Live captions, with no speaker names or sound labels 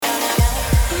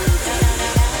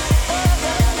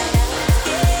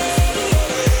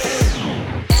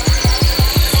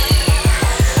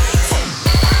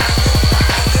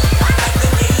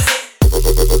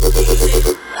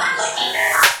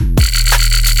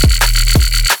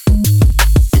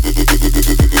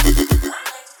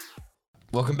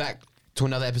to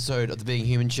another episode of the Being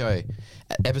Human Show.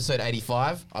 Episode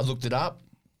 85. I looked it up.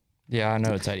 Yeah, I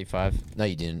know it's 85. No,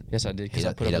 you didn't. Yes, I did, because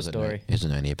I put up a story. He doesn't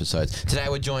know any episodes. Today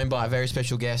we're joined by a very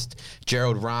special guest,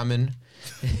 Gerald Ramen.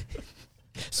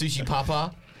 Sushi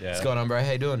Papaa. Yeah. What's going on, bro?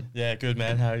 How you doing? Yeah, good,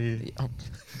 man. How are you? Oh,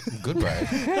 good, bro.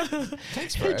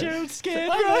 Thanks, bro. Gerald's scared,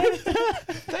 bro.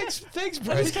 Thanks,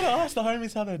 bro. I just gotta ask the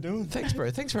homies how they're doing. Thanks, bro.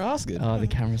 Thanks for asking. Oh, the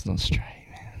camera's not straight,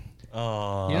 man.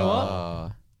 Oh. You know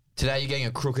what? Today you're getting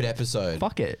a crooked episode.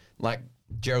 Fuck it. Like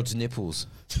Gerald's nipples.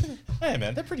 Hey,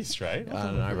 man, they're pretty straight. I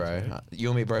don't know, bro. You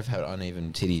and me both have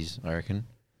uneven titties, I reckon.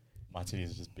 My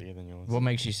titties are just bigger than yours. What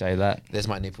makes you say that? There's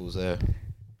my nipples there.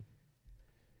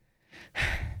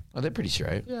 Oh, they're pretty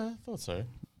straight. Yeah, I thought so.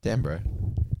 Damn, bro.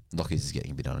 Lockie's is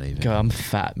getting a bit uneven. God, I'm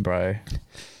fat, bro.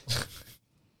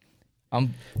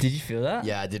 Did you feel that?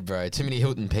 Yeah, I did, bro. Too many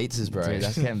Hilton pizzas, bro. Dude,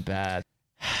 that's getting bad.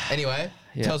 Anyway,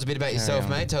 Yeah. tell us a bit about Carry yourself, on.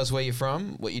 mate. Tell us where you're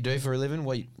from, what you do for a living,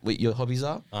 what your hobbies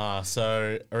are.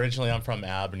 So originally I'm from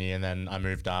Albany, and then I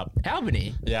moved up.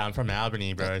 Albany? Yeah, I'm from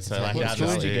Albany, bro. So like What out school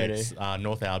the did you go sticks,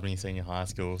 North Albany Senior High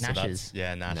School. So Nashes. that's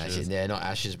Nashes. Nashes. Yeah, not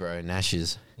ashes, bro.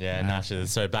 Nashes. Yeah, Nashes.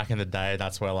 So back in the day,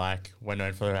 that's where like we're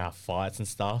known for our fights and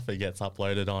stuff. It gets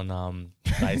uploaded on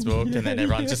Facebook, and then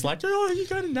everyone's just like, "Oh, you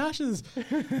go to Nashes,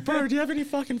 bro? Do you have any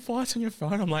fucking fights on your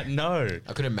phone?" I'm like, "No."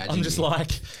 I could imagine. I'm just you,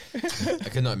 like, I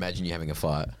could not imagine you having a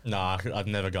fight. nah, I've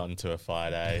never gotten into a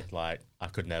fight, eh? Like, I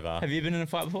could never. Have you been in a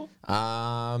fight before?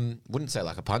 Wouldn't say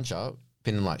like a punch up.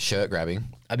 Been in like shirt grabbing,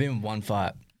 I've been in one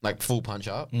fight. like full punch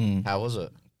up. How was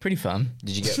it? Pretty fun.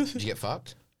 Did you get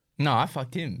fucked? No, I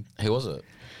fucked him. Who was it?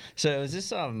 So it was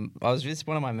this I was with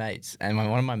one of my mates, and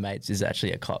one of my mates is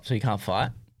actually a cop, so he can't fight.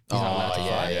 He's not allowed to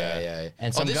fight. yeah.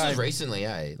 And Oh, some this guy- was recently,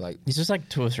 eh? Like This was like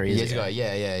 2 or 3 years years ago. ago.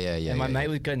 Yeah. And my mate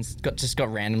was just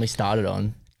got randomly started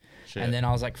on. Shit. And then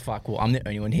I was like, fuck, well, I'm the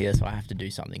only one here, so I have to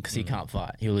do something because he can't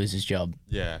fight. He'll lose his job.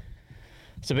 Yeah.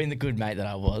 So being the good mate that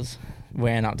I was,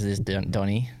 ran up to this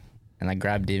Donny, and I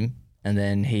grabbed him, and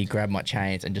then he grabbed my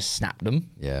chains and just snapped them.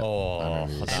 Yeah. Oh, I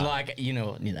remember this. And like, you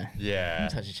know, Yeah.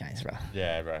 touch your chains, bro.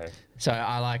 Yeah, bro. So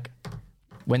I like,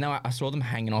 when I saw them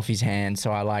hanging off his hand,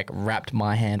 so I like wrapped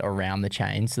my hand around the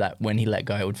chain so that when he let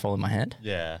go, it would follow my hand.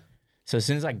 Yeah. So as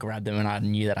soon as I grabbed them and I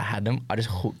knew that I had them, I just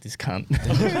hooked this cunt.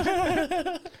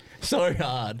 So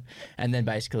hard. And then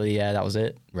basically, yeah, that was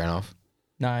it. Ran off.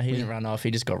 No, he didn't run off. He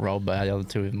just got rolled by the other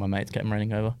 2 of my mates, kept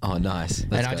running over. Oh, nice.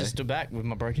 And I just stood back with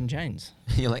my broken chains.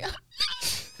 You're like, ah.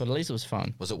 But at least it was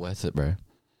fun. Was it worth it, bro?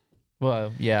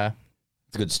 Well, yeah.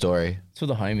 It's a good story. It's for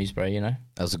the homies, bro, you know?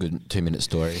 That was a good 2-minute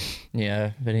story.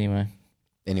 Yeah, but anyway.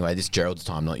 Anyway, this Gerald's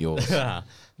time, not yours. But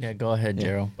Yeah, go ahead,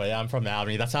 Gerald. yeah, I'm from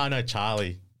Albany. That's how I know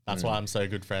Charlie. That's why I'm so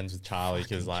good friends with Charlie,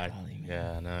 because like, Charlie, man.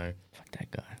 yeah, I know. Fuck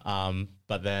that guy.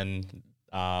 But then,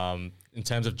 in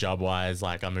terms of job wise,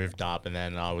 like I moved up, and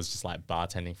then I was just like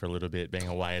bartending for a little bit, being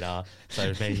a waiter.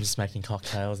 So maybe just making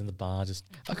cocktails in the bar, just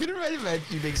I couldn't imagine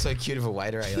you being so cute of a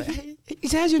waiter. Eh? Like, hey,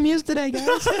 how's your meals today,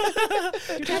 guys?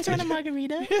 You guys want a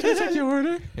margarita? take your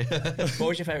order. What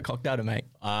was your favourite cocktail to make?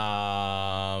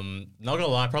 Not gonna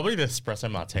lie, probably the espresso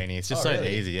martini. It's just Oh, so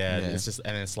really? easy, yeah. Yeah. It's just,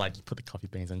 and it's like you put the coffee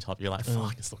beans on top. You're like,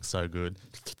 fuck, this looks so good.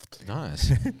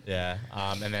 Nice. Yeah.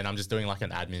 And then I'm just doing like an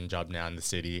admin job now in the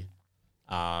city.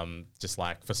 Just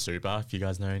like for Super. If you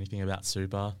guys know anything about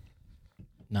Super,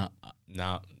 No.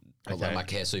 no. I Okay. like my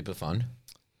Care Super Fund.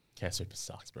 Care Super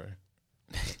sucks, bro.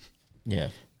 Yeah.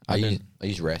 I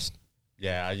use Rest.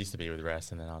 Yeah, I used to be with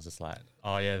Rest, and then I was just like,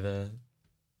 oh yeah, the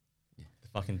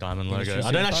fucking diamond Industry logo. I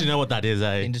Super don't actually Fund? know what that is,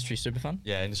 eh? Industry super fun?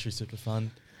 Yeah, industry super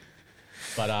fun.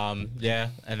 But yeah,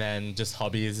 and then just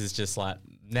hobbies is just like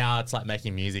now it's like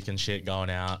making music and shit, going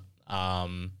out,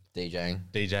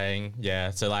 DJing.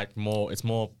 Yeah, so like it's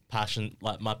more passion.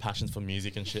 Like my passion's for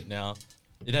music and shit now.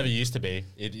 It never used to be.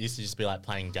 It used to just be like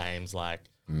playing games, like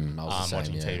I was the same,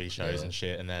 watching yeah. TV shows Yeah. and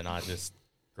shit. And then I just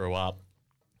grew up.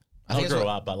 I Not think it's grew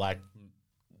what- up, but like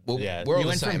Well, yeah. we're all You the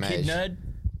went same from kid age. nerd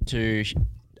to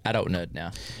adult nerd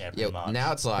now. yeah, Yeah, pretty much.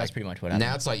 now it's like That's pretty much what happened.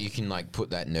 now it's like you can like put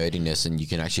that nerdiness and you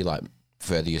can actually like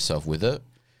further yourself with it.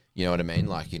 You know what I mean?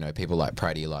 Like, you know, people like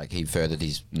Pratty, like he furthered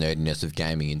his nerdiness of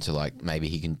gaming into like maybe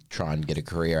he can try and get a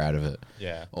career out of it.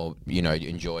 Yeah. Or, you know,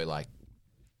 enjoy like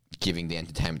giving the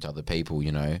entertainment to other people,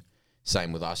 you know.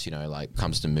 Same with us, you know, like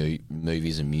comes to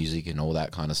movies and music and all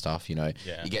that kind of stuff, you know.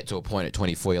 Yeah. You get to a point at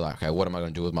 24, you're like, okay, what am I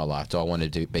going to do with my life? Do I want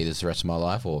to be this the rest of my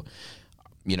life? Or,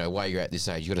 you know, while you're at this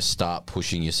age, you got to start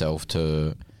pushing yourself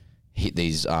to hit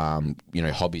these, you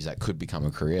know, hobbies that could become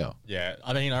a career. Yeah,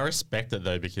 I mean, I respect it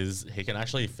though because he can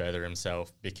actually further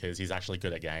himself because he's actually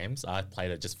good at games. I played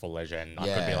it just for leisure and I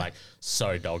could be Yeah. like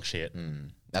so dog shit.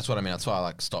 That's what I mean. That's why I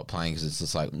like stopped playing because it's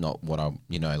just like not what I'm,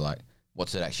 you know, like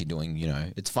what's it actually doing? You know,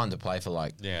 it's fun to play for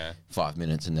like 5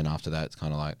 minutes, and then after that, it's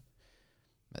kind of like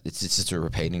it's just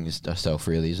repeating yourself,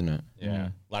 really, isn't it? Yeah.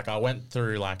 Like I went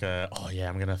through like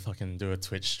I'm gonna fucking do a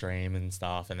Twitch stream and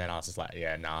stuff, and then I was just like,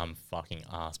 I'm fucking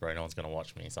ass, bro. No one's gonna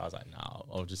watch me. So I was like,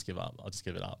 I'll just give up. I'll just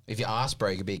give it up. If you're ass, bro,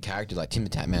 you could be a character. Like Timber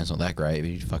Tatman's not that great, but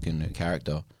he's fucking a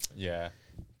character. Yeah.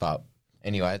 But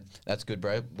anyway, that's good,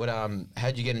 bro. What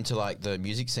how'd you get into like the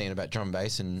music scene about drum and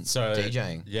bass and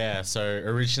DJing? Yeah, so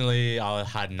originally I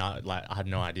had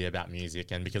no idea about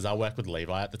music, and because I worked with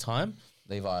Levi at the time,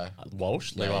 Levi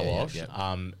Walsh,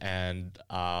 and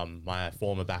my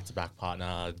former back-to-back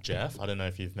partner Jeff. I don't know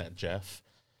if you've met Jeff.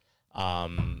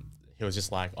 He was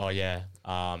just like,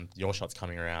 your shot's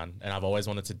coming around, and I've always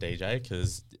wanted to DJ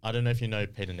because I don't know if you know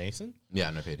Peter Neeson. Yeah,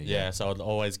 I know Peter. Yeah, so I'd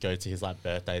always go to his like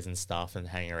birthdays and stuff and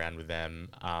hang around with them.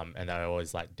 And I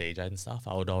always like DJ and stuff.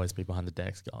 I would always be behind the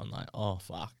decks going like, oh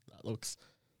fuck, that looks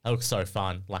so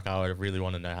fun. Like I would really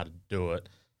want to know how to do it.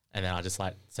 And then I just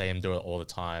like see him do it all the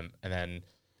time. And then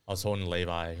I was talking to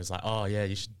Levi. He was like, oh yeah,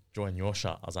 you should join your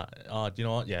shot. I was like, oh, do you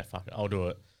know what? Yeah, fuck it, I'll do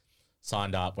it.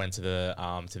 Signed up, went to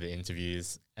the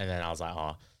interviews, and then I was like,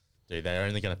 oh, dude, they're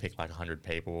only gonna pick like 100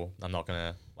 people. I'm not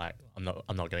gonna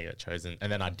get chosen. And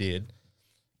then I did.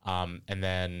 And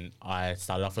then I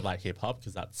started off with like hip hop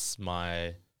because that's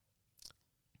I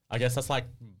guess that's like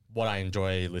what I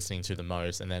enjoy listening to the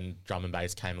most. And then drum and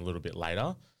bass came a little bit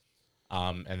later.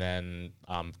 And then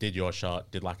did your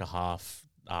shot, did like a half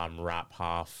rap,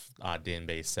 half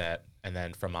D&B set. And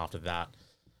then from after that,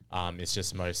 it's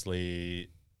just mostly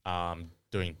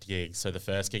doing gigs. So the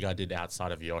first gig I did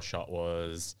outside of your shot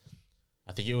was,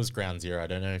 I think it was Ground Zero. I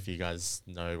don't know if you guys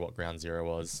know what Ground Zero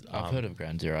was. I've heard of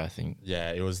Ground Zero, I think.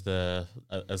 Yeah, it was it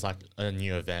was like a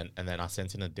new event, and then I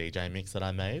sent in a DJ mix that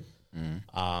I made.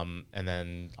 And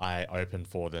then I opened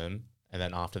for them, and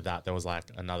then after that there was like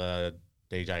another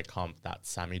DJ comp that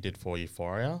Sammy did for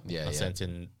Euphoria. I sent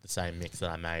in the same mix that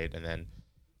I made, and then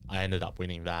I ended up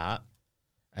winning that.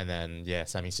 And then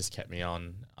Sammy's just kept me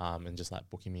on and just like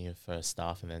booking me for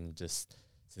stuff, and then just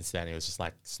since then it was just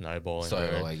like snowballing.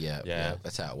 So like, yeah,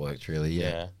 that's how it works, really.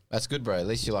 Yeah, that's good, bro. At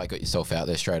least you like got yourself out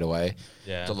there straight away.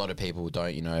 Yeah, a lot of people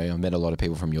don't. You know, I met a lot of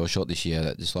people from your shot this year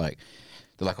that just like,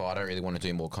 they're like, oh, I don't really want to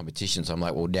do more competition. So I'm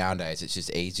like, well, nowadays it's just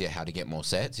easier how to get more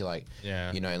sets. You're like,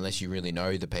 you know, unless you really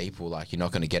know the people, like you're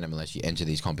not going to get them unless you enter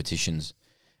these competitions.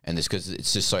 And it's because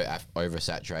it's just so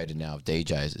oversaturated now of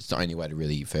DJs. It's the only way to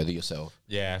really further yourself.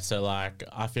 Yeah, so like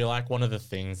I feel like one of the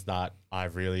things that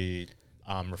I've really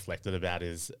reflected about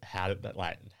is how did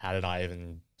I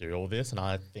even do all this? And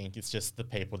I think it's just the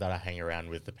people that I hang around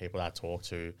with, the people that I talk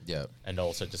to, and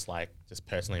also just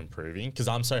personally improving. Because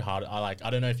I'm so hard. I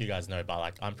don't know if you guys know, but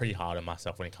like I'm pretty hard on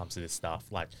myself when it comes to this stuff.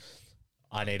 Like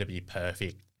I need to be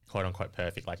perfect, quote unquote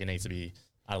perfect. Like it needs to be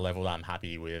at a level that I'm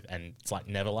happy with, and it's like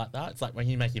never like that. It's like when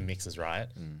you make your mixes, right?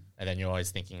 And then you're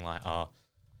always thinking like, oh,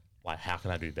 like how can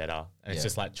I do better? And it's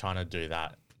just like trying to do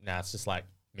that. Now it's just like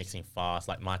mixing fast.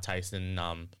 Like my taste in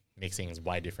mixing is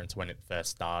way different to when it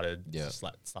first started. Yeah, just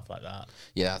like stuff like that.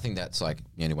 Yeah, I think that's like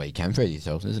the only way you can further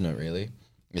yourself, isn't it? Really,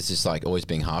 it's just like always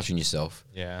being harsh on yourself.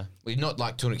 Yeah, well, not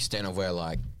like to an extent of where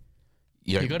like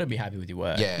you got to be happy with your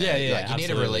work. Yeah, like you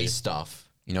need to release stuff.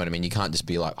 You know what I mean? You can't just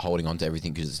be like holding on to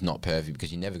everything because it's not perfect,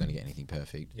 because you're never going to get anything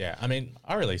perfect. Yeah, I mean,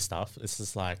 I release stuff. It's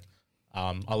just like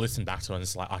I listen back to it and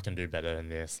it's like I can do better than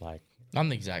this. Like I'm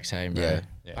the exact same, bro.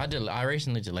 Yeah. I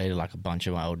recently deleted like a bunch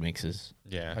of my old mixes.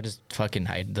 Yeah. I just fucking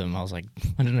hated them. I was like,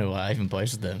 I don't know why I even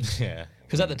posted them. Yeah.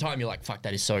 Because at the time you're like, fuck,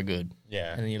 that is so good.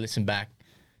 Yeah. And then you listen back,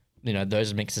 you know,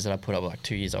 those mixes that I put up were like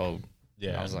 2 years old. Yeah.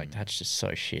 And I was like, that's just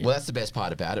so shit. Well, that's the best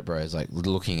part about it, bro, is like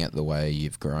looking at the way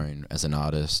you've grown as an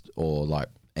artist, or like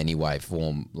any way,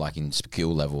 form, like in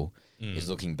skill level, is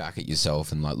looking back at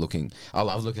yourself and like looking. I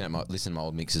love looking at listening to my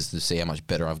old mixes to see how much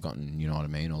better I've gotten. You know what I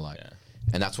mean? Or like,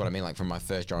 and that's what I mean. Like from my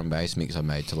first drum and bass mix I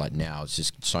made to like now, it's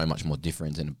just so much more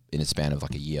different in a span of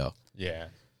like a year. Yeah,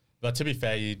 but to be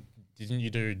fair, didn't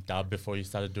you do dub before you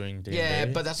started doing D&B? Yeah,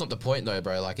 but that's not the point though,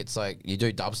 bro. Like it's like you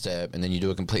do dubstep and then you do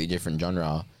a completely different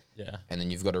genre. Yeah, and then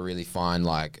you've got to really find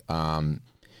like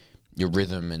your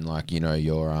rhythm and like, you know,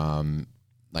 your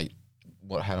like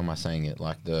how am I saying it?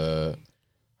 Like your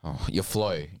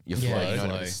flow, you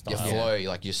know, your flow,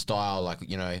 like your style, like,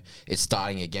 you know, it's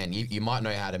starting again. You might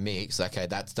know how to mix. Okay,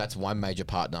 that's one major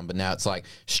part done, but now it's like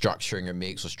structuring a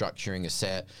mix or structuring a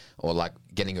set or like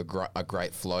getting a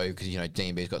great flow, because, you know,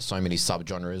 D&B's got so many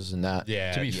subgenres and that.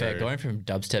 Yeah. To be fair, going from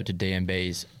dubstep to D&B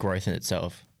is growth in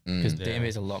itself. Because D&B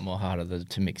is a lot more harder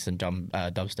to mix than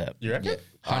dubstep. You reckon?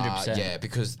 Yeah, 100%. Yeah,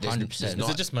 because 100%. Is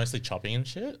it just mostly chopping and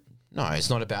shit? No, it's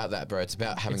not about that, bro. It's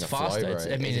about having It's a flow, faster.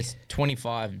 bro. It's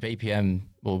 25 BPM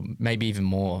or maybe even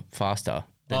more faster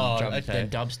than, than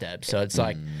dubstep. So it's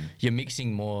like you're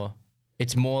mixing more.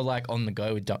 It's more like on the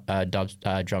go with drum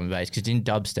and bass, because in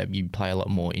dubstep you play a lot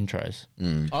more intros.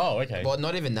 Oh, okay. Well,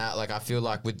 not even that. Like, I feel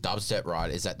like with dubstep, right,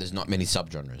 is that there's not many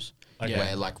subgenres. Okay.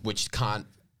 Where, like, which can't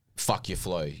fuck your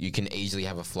flow. You can easily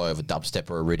have a flow of a dubstep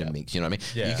or a rhythm mix. You know what I mean?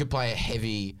 Yeah. You could play a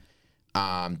heavy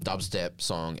dubstep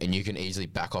song and you can easily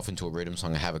back off into a rhythm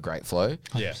song and have a great flow.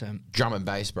 Yeah. 100%. Drum and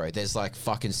bass, bro. There's like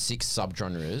fucking 6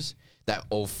 subgenres that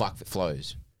all fuck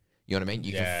flows. You know what I mean?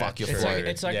 You can fuck your It's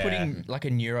flow. like putting like a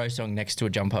neuro song next to a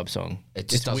jump up song. It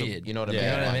just it's doesn't, weird. you know what I mean?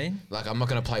 Yeah. You know what I Like- mean? Like, I'm not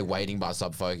going to play Waiting by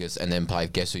Subfocus and then play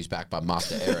Guess Who's Back by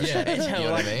Master Eris. Yeah, it's you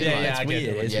know what I mean? Yeah, Like, yeah, it's I get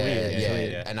weird. that. It's yeah, weird. It's yeah,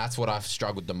 weird. and that's what I've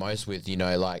struggled the most with, you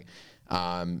know, like,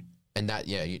 and that,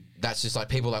 that's just like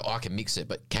people are like, oh, I can mix it,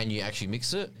 but can you actually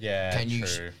mix it? Yeah, Can you?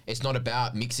 true. It's not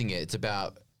about mixing it; it's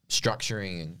about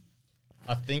structuring. And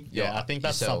I think Yeah, I think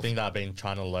that's yourself. something that I've been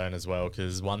trying to learn as well.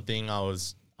 Because one thing I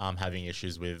was having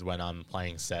issues with when I'm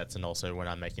playing sets and also when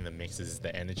I'm making the mixes is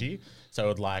the energy. So it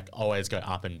would like always go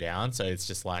up and down. So it's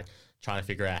just like trying to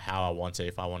figure out how I want it.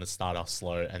 If I want to start off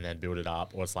slow and then build it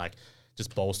up, or it's like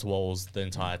just balls to walls the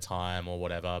entire time or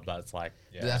whatever. But it's like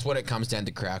that's what it comes down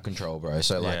to, crowd control, bro.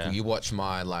 So like, Yeah. you watch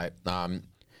my like,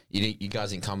 you guys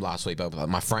didn't come last week, but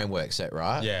my framework set,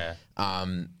 right? Yeah.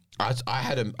 I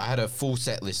had a full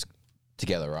set list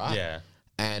together, right? Yeah.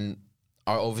 And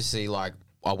I obviously like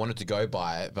I wanted to go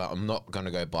by it, but I'm not going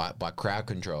to go by it by crowd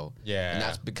control. Yeah. And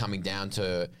that's becoming down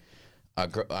to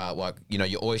like, you know,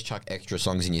 you always chuck extra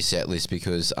songs in your set list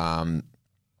because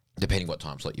depending what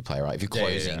time slot you play, right? If you're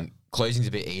closing, closing's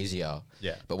a bit easier.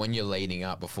 Yeah. But when you're leading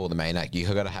up before the main act, you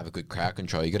got to have a good crowd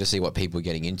control. You got to see what people are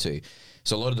getting into.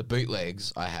 So a lot of the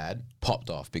bootlegs I had popped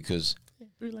off because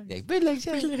bootlegs.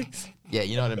 Yeah,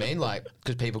 you know what I mean? Like,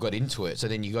 because people got into it. So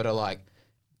then you got to like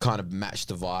kind of match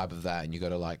the vibe of that, and you got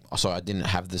to like, so I didn't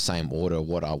have the same order of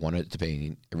what I wanted it to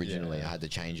be originally. Yeah. I had to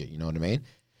change it. You know what I mean?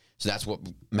 So that's what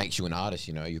makes you an artist.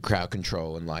 You know, your crowd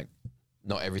control, and like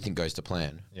not everything goes to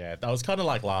plan. Yeah, that was kind of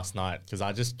like last night because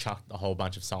I just chucked a whole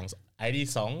bunch of songs. 80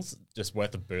 songs just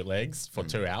worth of bootlegs for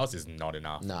 2 hours is not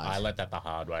enough. No. I learned that the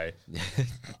hard way.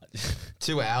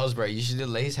 2 hours, bro. You should at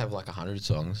least have like 100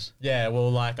 songs. Yeah,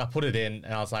 well, like I put it in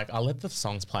and I was like, I'll let the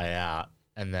songs play out.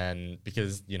 And then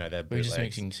because, you know, they're We're bootlegs. just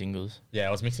mixing singles. Yeah,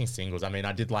 I was mixing singles. I mean,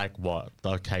 I did like the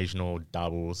occasional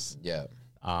doubles. Yeah.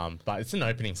 But it's an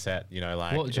opening set, you know,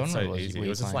 like What it's genre so was easy. you It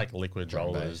was just playing? like liquid Drum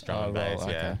and rollers, bass. drum and bass,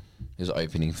 okay. yeah. It was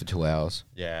opening for 2 hours.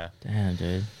 Yeah. Damn,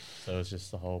 dude. So it was just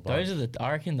the whole bunch. Those are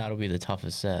I reckon that'll be the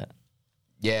toughest set.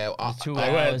 Yeah, 2 I-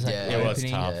 hours, went- like it was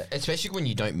opening. tough. yeah, especially when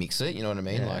you don't mix it. You know what I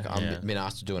mean? Yeah. Like I'm Yeah. been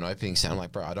asked to do an opening set. I'm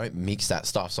like, bro, I don't mix that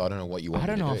stuff, so I don't know what you want. I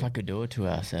don't me to know do. if I could do a 2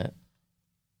 hour set.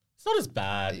 It's not as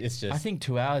bad. It's just I think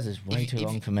 2 hours is way too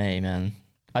long for me, man.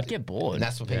 I'd get bored. And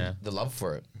that's what people, Yeah. the love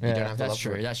for it. Yeah, You don't have the that's love for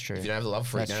true, it. that's true. If you don't have the love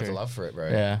for it, you That's don't have the true. love for it, bro.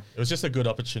 yeah. it was just a good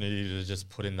opportunity to just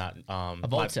put in that A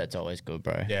vault like- set's always good,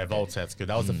 bro. Yeah, vault set's good.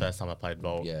 That was the first time I played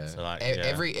vault. Yeah. So like E-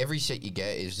 yeah. every set you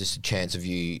get is just a chance of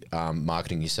you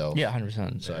marketing yourself. Yeah,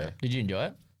 100%. So- Did you enjoy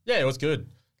it? Yeah, it was good.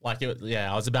 Like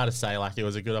I was about to say like it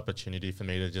was a good opportunity for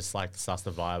me to just like suss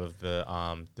the vibe of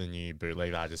the new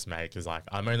bootleg that I just made because like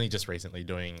I'm only just recently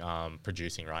doing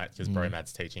producing, right? Because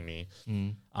Bromad's teaching me.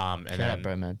 And Shout then out,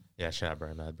 bro, man. yeah, shout out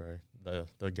Bromad, bro,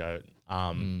 the goat.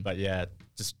 But yeah,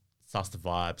 just suss the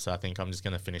vibe. So I think I'm just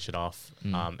gonna finish it off,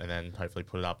 and then hopefully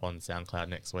put it up on SoundCloud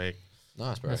next week.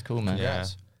 Nice, bro. That's cool, man. Yeah.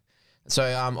 So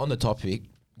on the topic,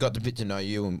 got a bit to know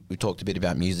you, and we talked a bit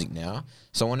about music now.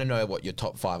 So I want to know what your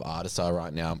top 5 artists are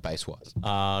right now, bass wise.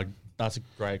 That's a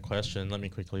great question. Let me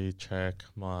quickly check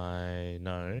my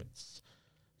notes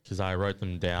because I wrote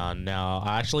them down. Now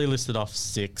I actually listed off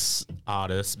 6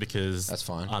 artists because That's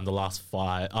fine. The last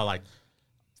 5 are like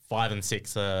 5 and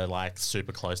 6 are like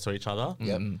super close to each other.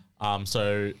 Yep.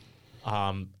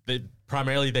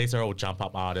 Primarily these are all jump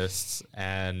up artists,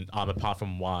 and apart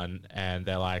from one, and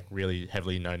they're like really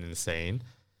heavily known in the scene.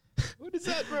 What is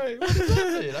that, bro? What is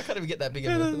that, dude? I can't even get that big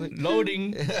of a...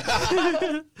 Loading.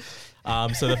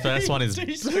 So the first one is Dude,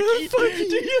 you're so cute.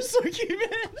 Dude, you're so cute,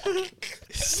 man.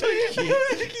 So cute.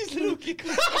 Look at his little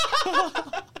giggles.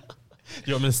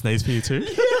 You want me to sneeze for you too?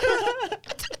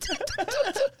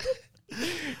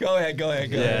 Go ahead.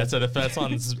 Yeah. So the first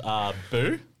one's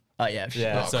Boo. Oh, yeah.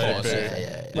 Yeah. Oh, So of course, Boo.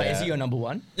 yeah. Wait, is he your number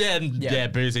one? Yeah, Yeah. yeah,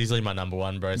 Boo's easily my number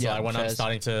one, bro. So Yeah, like when I'm fairs.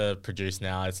 starting to produce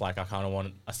now, it's like I kind of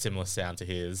want a similar sound to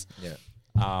his. Yeah.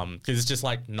 Because it's just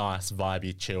like nice,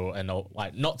 vibey, chill, and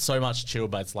like not so much chill,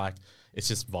 but it's like it's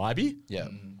just vibey. Yeah.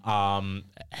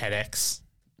 HeadX,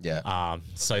 Yeah.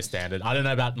 So standard. I don't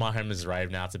know about My Home Is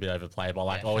Rave now. It's a bit overplayed, but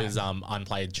like always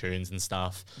unplayed tunes and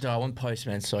stuff. Dude, I want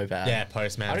Postman so bad. Yeah,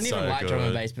 Postman. I don't even like drum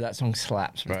and bass, but that song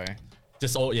slaps, bro.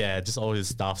 Just all his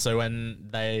stuff. So when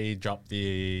they dropped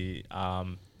the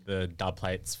dub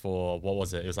plates for what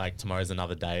was it? It was like Tomorrow's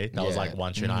Another Day. That was like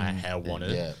one tune I hell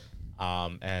wanted. Yeah.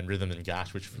 And Rhythm and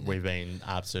Gash, which we've been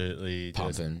absolutely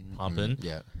pumping.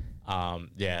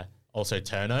 Yeah. Also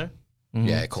Turno.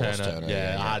 Yeah, of course. Turno.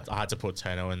 Yeah. I had to put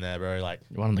Turno in there, bro. Like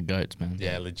one of the goats, man.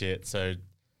 Yeah, legit. So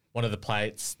one of the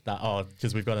plates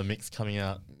because we've got a mix coming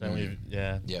out, don't we?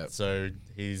 Yeah. Yeah. So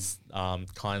he's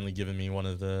kindly given me one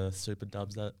of the super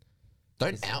dubs that.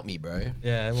 Don't out me, bro.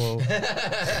 Yeah, well,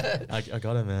 I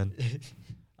got it, man.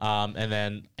 And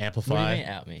then Amplify. What do you mean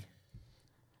out me?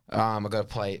 I got a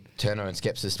plate, Turner and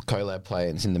Skepsis collab plate,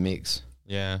 and it's in the mix.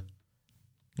 Yeah.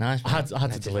 Nice. I had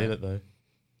to delete it though.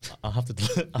 I'll have to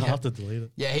delete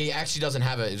it. Yeah, he actually doesn't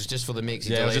have it. It was just for the mix.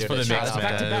 He Yeah, it was just for the mix, man.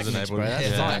 Back-to-back mix, bro.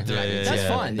 That's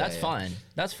fine. That's fine.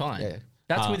 That's fine. Yeah.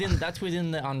 That's within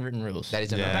the unwritten rules. That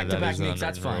is back-to-back mix.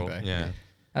 That's fine, bro. Yeah.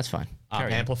 That's fine.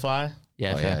 Carry on. Amplify.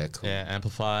 Yeah, fair. Yeah, cool. Yeah,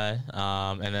 Amplify.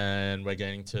 And then we're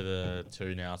getting to the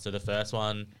 2 now. So the first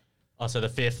one, so the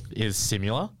 5th is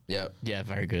Similar. Yep. Yeah,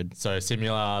 very good. So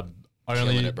Similar only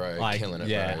Killing it, bro. like Killing it,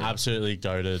 yeah, bro. absolutely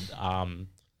goated.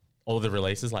 All the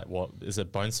releases, like what is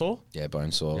it, Bonesaw? Yeah,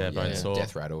 Bonesaw. Yeah, Bonesaw.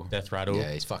 Death Rattle.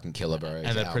 Yeah, he's fucking killer, bro. and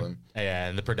His the album.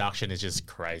 and the production is just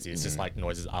crazy. It's just like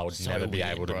noises I would So never be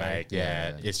weird, able to bro. make.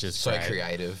 Yeah, it's just so great.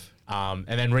 creative. And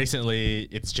then recently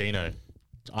it's Gino.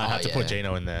 I had to put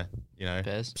Gino in there. You know,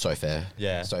 Bez. So fair.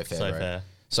 yeah, So fair, bro.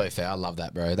 So fair. I love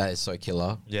that, bro. That is so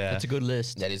killer. Yeah, That's a good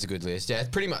list. That is a good list. Yeah, it's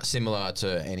pretty much similar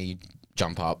to any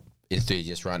jump up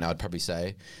enthusiast right now, I'd probably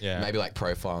say. Yeah. Maybe like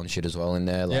Profile and shit as well in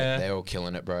there. Like Yeah. they're all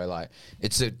killing it, bro. Like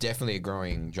it's definitely a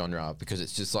growing genre because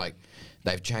it's just like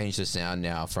they've changed the sound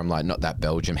now from like not that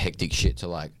Belgium hectic shit to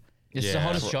like It's the Yeah.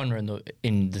 hottest genre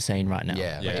in the scene right now.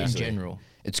 Yeah, like in easily. general.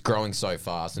 it's growing so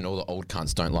fast and all the old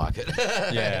cunts don't like it.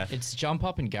 yeah. It's jump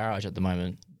up and garage at the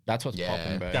moment. That's what's Yeah.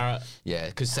 popping, bro. Yeah,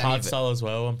 because Hardstyle as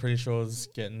well. I'm pretty sure is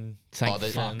getting. Thank the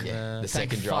fuck. the Thank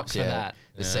second fuck drops, for yeah. that.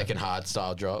 The Yeah. second hard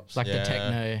style drops. Like Yeah. the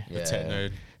techno. The Yeah. techno.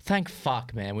 Thank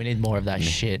fuck, man. We need more of that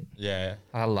shit. Yeah,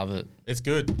 I love it. it's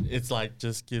good. It's like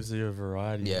just gives you a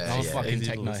variety. Yeah, I'm a yeah. fucking Easy to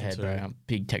techno listen head, to. bro. I'm a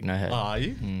big techno head. Oh, are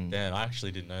you? Damn, I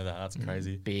actually didn't know that. That's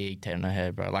crazy. Big techno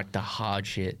head, bro. Like the hard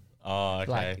shit. Oh,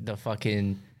 okay. Like the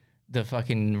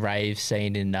fucking rave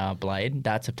scene in Blade.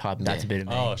 That's a type. That's a bit of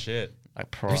me. Oh shit. Like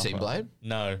Have proper. you seen Blade?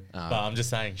 No, but I'm just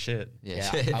saying shit. Yeah,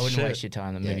 I wouldn't waste your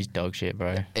time. The movie's dog shit,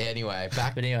 bro. Anyway,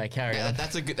 back. But anyway, carry on.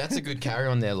 That's a good carry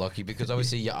on there, Lockie, because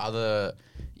obviously your other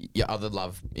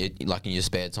love, like in your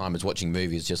spare time, is watching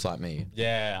movies, just like me.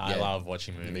 Yeah, I Yeah. love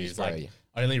watching movies. Movies, Like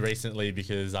bro. only recently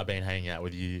because I've been hanging out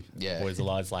with you boys a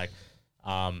lot. It's like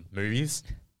movies.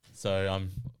 So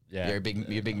You're a big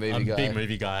movie I'm guy. a big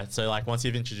movie guy. So like once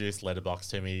you've introduced Letterboxd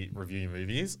to me, reviewing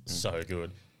movies, so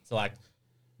good. So like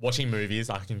watching movies,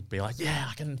 I can be like, yeah,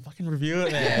 I can fucking review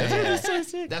it, man. It's so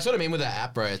sick. That's what I mean with that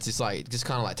app, bro. It's just like, it just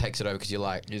kind of like takes it over because you're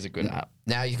like, It is a good app.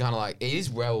 now you kind of like, it is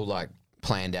well like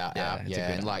planned out Yeah, app, it's a yeah,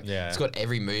 good and app. like Yeah. it's got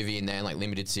every movie in there and like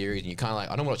limited series, and you kind of like,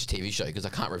 I don't want to watch a TV show because I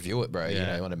can't review it, bro. You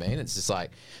Yeah. know what I mean? It's just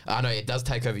like, I know it does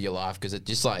take over your life because it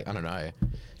just like, I don't know.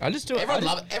 I just do it.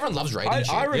 Everyone loves rating shit.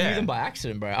 I review Yeah. them by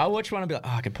accident, bro. I watch one and be like,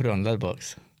 oh, I can put it on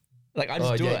Letterboxd. Like I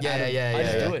just do it. I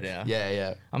just do it now.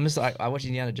 Yeah. I'm just like, I watched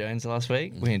Indiana Jones last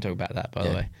week. We didn't talk about that, by the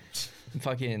Yeah. way.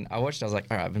 Fucking, I watched it. I was like,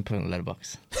 all right, I've been putting it on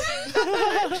Letterboxd.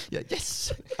 Yeah,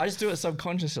 yes. I just do it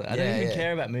subconsciously. I don't Yeah, even yeah.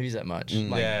 care about movies that much.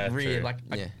 Like, Yeah, really, true. like,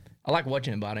 Yeah. I like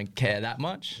watching it, but I don't care that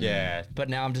much. Yeah. But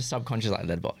now I'm just subconscious like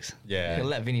Letterboxd. Yeah. I'll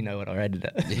let Vinny know what I rated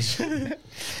it.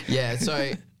 Yeah,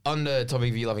 so on the topic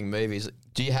of you loving movies,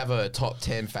 do you have a top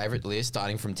 10 favorite list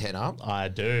starting from 10 up? I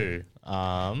do.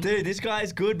 Dude, this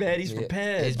guy's good, man. He's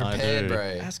prepared. He's prepared, do.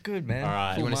 bro. That's good, man. All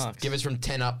right. You Full want to marks. give us from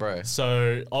 10 up, bro?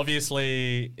 So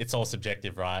obviously it's all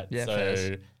subjective, right? Yeah, So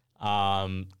fairs.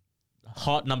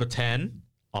 hot number 10,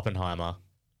 Oppenheimer.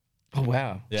 Oh,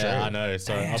 wow. Yeah, True. I know.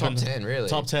 So Top 10, really?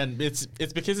 Top 10. It's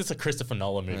because it's a Christopher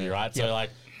Nolan movie, right? So Yeah. like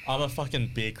I'm a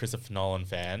fucking big Christopher Nolan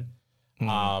fan.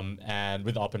 And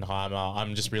with Oppenheimer,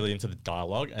 I'm just really into the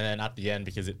dialogue. And then at the end,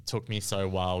 because it took me so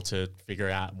while to figure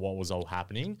out what was all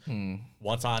happening,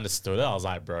 once I understood it, I was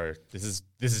like, bro, this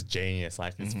is genius.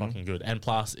 Like it's fucking good. And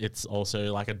plus it's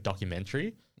also like a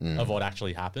documentary of what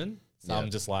actually happened. So Yeah. I'm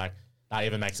just like, that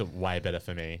even makes it way better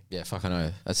for me. Yeah, fuck, I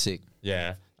know. That's sick.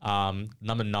 Yeah.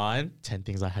 Number 9, 10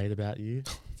 Things I Hate About You.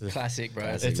 Classic, bro.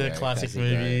 It's a bro, classic classic, bro.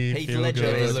 movie. Heath feel Ledger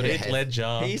good. is- Heath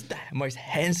Ledger. He's the most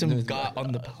handsome guy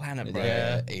on the planet, bro.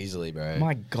 Yeah, easily, bro.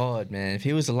 My God, man. If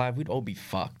he was alive, we'd all be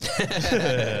fucked.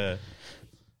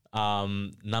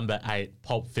 Number 8,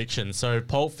 Pulp Fiction. So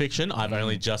Pulp Fiction, I've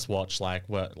only just watched like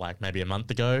maybe a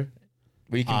month ago.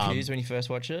 Were you confused when you first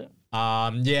watched it?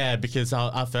 Yeah, because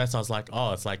at first I was like,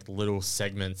 oh, it's like little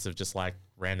segments of just like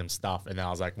random stuff, and then I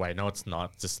was like, wait, no, it's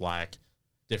not. It's just like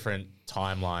different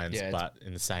timelines, but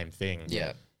in the same thing.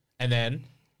 Yeah. And then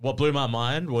what blew my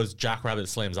mind was Jack Rabbit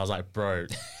Slims. I was like, bro.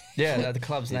 Yeah, the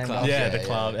club's name. Club. Yeah, the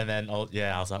club. And then, I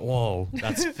was like, whoa,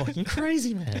 that's fucking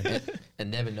crazy, man.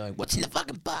 And never knowing what's in the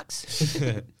fucking box.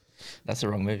 That's the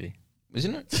wrong movie.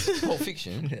 Isn't it? Pulp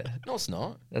Fiction? Yeah. No, it's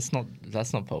not. That's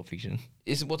not Pulp Fiction.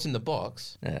 Is it what's in the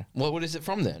box? Yeah. What is it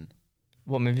from then?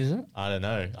 What movie is it? I don't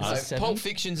know. Pulp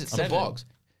Fiction's the box.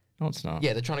 No, it's not.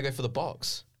 Yeah, they're trying to go for the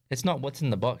box. It's not what's in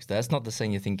the box. That's not the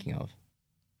scene you're thinking of.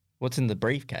 What's in the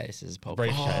briefcase is Pulp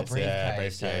Fiction.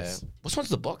 Briefcase. Yeah. What's one's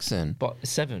the box then?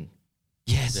 7.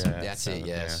 Yes, Yeah, that's 7, it.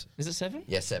 Yes. Is it 7?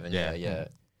 Yeah, 7. Yeah. Yeah.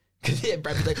 Because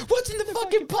Brad was like, "What's in the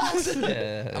fucking box?"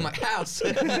 Yeah. I'm like, "House."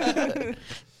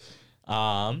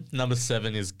 Number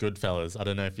 7 is Goodfellas. I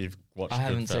don't know if you've watched. I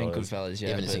haven't seen Goodfellas yet.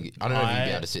 I don't know if you'd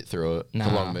be able to sit through it. It's a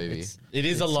long movie. It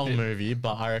is a long movie,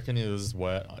 but I reckon it was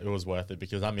worth it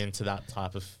because I'm into that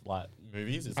type of like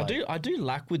movies. It's I do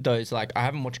lack with those. Like I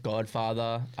haven't watched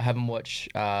Godfather. I haven't watched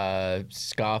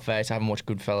Scarface. I haven't watched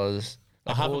Goodfellas.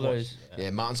 Like, I haven't all those.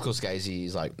 Yeah, Martin Scorsese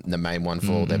is like the main one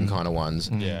for all them kind of ones.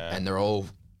 Yeah. And they're all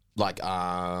like,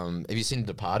 have you seen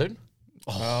Departed?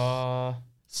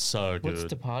 so good. What's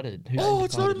Departed? Who's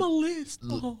It's not in my list.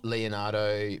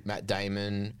 Leonardo, Matt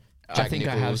Damon, I Jack think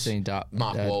Nicholson, I have seen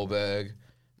Mark Wahlberg.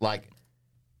 Like,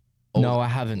 No, I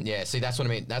haven't. yeah, see, that's what I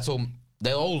mean. That's all.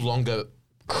 They're all longer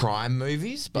crime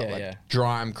movies, but Yeah, like yeah.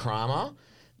 drime crimer.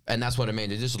 And that's what I mean.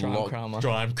 They're just long.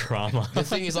 Drime Kramer. The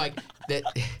thing is like that.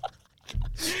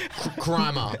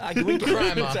 Crimer. We're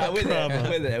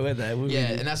Crimer. there.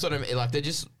 Yeah, and that's what I mean. Like they're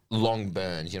just long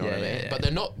burns, you know what I mean? Yeah. But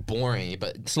they're not boring.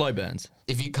 But Slow burns.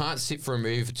 if you can't sit for a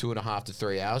movie for 2.5 to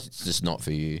 3 hours, it's just not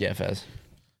for you. Yeah, Faz.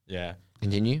 Yeah.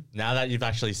 Continue. Now that you've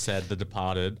actually said The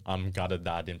Departed, I'm gutted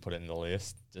that I didn't put it in the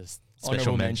list. Just special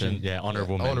Honourable mention. mention. Yeah,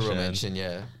 honorable mention. Honorable mention,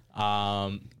 yeah.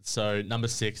 So number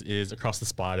 6 is Across the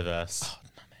Spider-Verse. Oh, my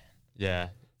man. Yeah.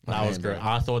 My That was man, great. bro.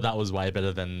 I thought that was way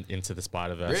better than Into the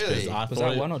Spider-Verse. Really? I Was thought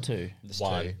that 1 or 2?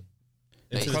 One. Two.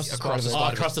 Into Across the- the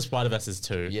Spider-Verse. Across the Spider-Verse is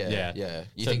 2. Yeah.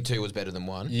 You So- think 2 was better than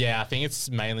 1? Yeah, I think it's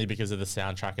mainly because of the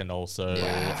soundtrack and also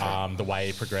the way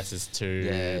it progresses to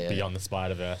Yeah. Beyond the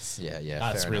Spider-Verse. Yeah.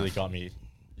 That's fair really enough. got me. Fair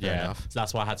Yeah, enough. so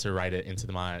that's why I had to rate it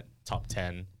into my top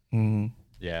 10.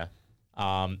 Yeah.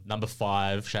 Number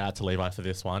 5, shout out to Levi for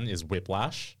this one, is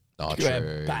Whiplash. Oh, Yeah,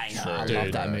 true. banger. I true.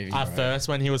 love that movie. At first,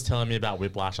 when he was telling me about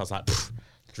Whiplash, I was like,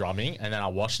 drumming. And then I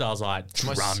watched it, I was like,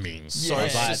 most- drumming. So Yeah.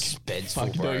 suspenseful,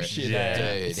 Fuck bro. no shit, Yeah.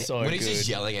 Dude, It's so when he's good. just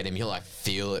yelling at him, you'll like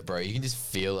feel it, bro. You can just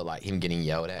feel it, like him getting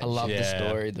yelled at. I love the Yeah.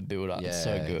 story, the build up. It's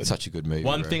so good. Such a good movie.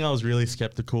 One bro. thing I was really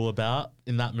skeptical about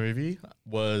in that movie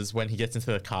was when he gets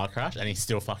into the car crash and he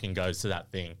still fucking goes to that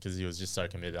thing because he was just so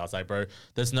committed. I was like, bro,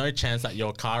 there's no chance that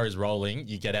your car is rolling,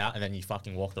 you get out, and then you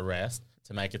fucking walk the rest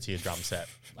to make it to your drum set.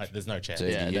 Like, there's no chance.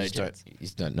 Dude, Yeah, you, no just chance. don't, you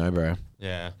just don't know, bro.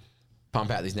 Yeah. Pump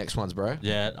out these next ones, bro.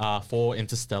 Yeah. 4,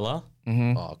 Interstellar.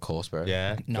 Oh, of course, bro.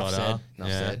 Yeah. Enough gotta. said.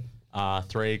 Enough Yeah.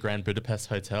 3, Grand Budapest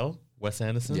Hotel. Wes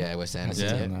Anderson. Yeah, Wes Anderson.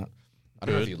 Yeah. Yeah. Seen that. I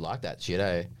don't know if Good. you like that shit,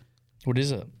 eh? What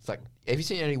is it? It's like, have you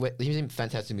seen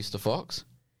Fantastic Mr. Fox?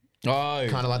 Oh,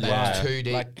 Kind of like Yeah. that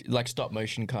 2D. like stop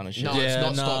motion kind of shit. No, Yeah, it's not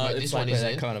no, stop motion. it's This like one Yeah,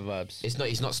 isn't. that kind of vibes.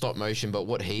 It's not stop motion, but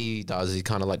what he does is he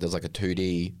kind of like does like a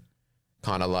 2D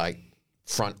kind of like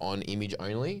front on image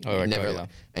only. Oh, okay, Never yeah.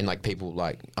 and like people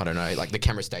like, I don't know, like the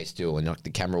camera stays still and like the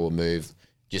camera will move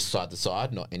just side to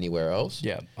side, not anywhere else.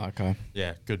 Yeah. Okay.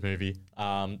 Yeah. Good movie.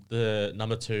 The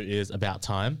number 2 is About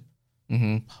Time.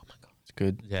 Mm-hmm. Oh my god. It's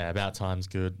good. Yeah, About Time's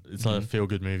good. It's a feel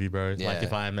good movie, bro. Like Yeah.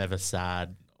 if I'm ever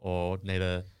sad or need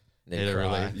a Need to release,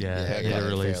 cry. yeah, Yeah, need yeah, to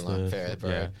release fair, the fair, bro.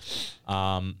 yeah.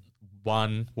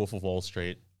 1, Wolf of Wall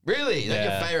Street. Really? That's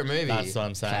Yeah, your favorite movie? That's what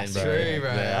I'm saying, bro. True,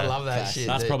 bro. Yeah. I love that shit.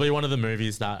 That's dude. probably one of the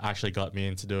movies that actually got me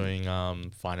into doing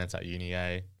finance at uni.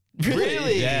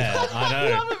 Really? Yeah, I know.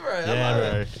 I love it, bro. I Yeah,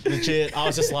 love bro. Legit. I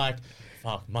was just like,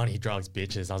 fuck, money, drugs,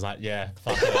 bitches. I was like, yeah,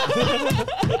 fuck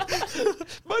it.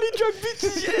 Money, drug,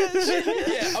 bitches,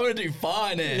 yes. Yeah, I'm gonna do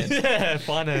finance. Yeah,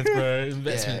 finance, bro.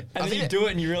 Investment. And I then you think do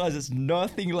it and you realize it's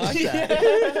nothing like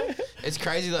that. It's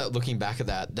crazy that looking back at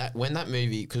that when that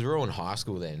movie, because we were all in high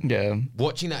school then. Yeah.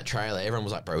 Watching that trailer, everyone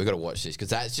was like, bro, we got to watch this because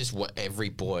that's just what every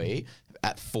boy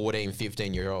at 14,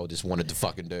 15-year-old just wanted to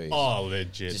fucking do. Oh,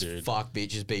 legit, just dude. fuck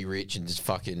bitches, be rich, and just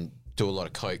fucking do a lot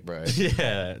of coke, bro.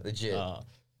 Yeah. Legit.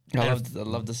 I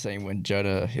love the scene when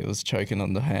Jonah Hill was choking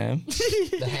on the ham.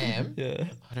 The ham? Yeah.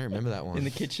 I don't remember that one. In the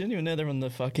kitchen, you know they're on the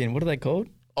fucking, what are they called?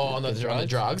 Oh, on the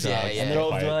drugs. Yeah. And they're all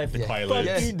like, the fucking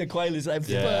Quaaludes. the Quaaludes, like,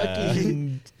 Yeah.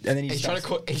 fucking. And then He's trying to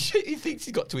call. He thinks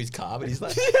he got to his car, but he's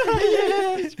like,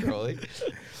 he's crawling.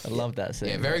 I love that scene.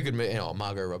 Yeah, very good movie. Oh,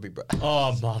 Margot Robbie, bro.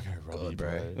 Oh, Margot Robbie,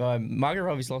 God, bro. Margot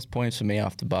Robbie's lost points for me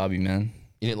after Barbie, man.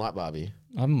 You didn't like Barbie?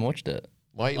 I haven't watched it.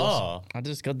 Why you lost? Oh, I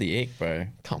just got the ick, bro.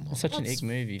 Come on. It's such an ick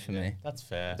movie for me. that's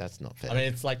fair. That's not fair. I mean,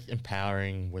 it's like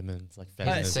empowering women. It's like I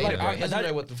haven't feminism. seen like, it, bro. I- He doesn't that-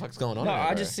 know what the fuck's going on. No, there, I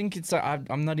bro. just think it's like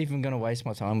I'm not even gonna waste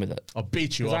my time with it I'll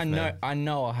beat you because off, I know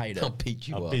man. I hate it. I'll beat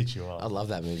you I'll up. beat you up. I love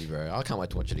that movie, bro. I can't wait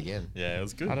to watch it again. Yeah, it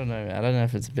was good. I don't know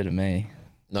if it's a bit of me.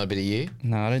 Not a bit of you?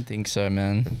 No, I don't think so,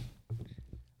 man.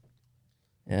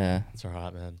 Yeah. It's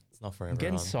alright, man. It's not for I'm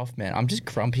getting everyone. soft, man. I'm just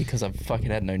grumpy because I've fucking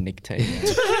had no nicotine.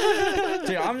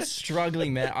 Dude, I'm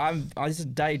struggling, man. This is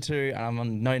day 2 and I'm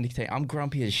on no nicotine. I'm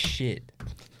grumpy as shit.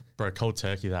 Bro, cold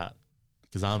turkey that.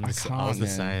 Because I was can't, the man.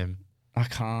 same. I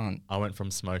can't. I went from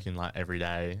smoking like every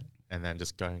day and then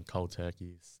just going cold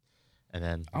turkeys. And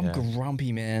then I'm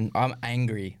grumpy, man. I'm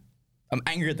angry. I'm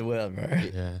angry at the world, bro.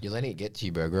 yeah. You're letting it get to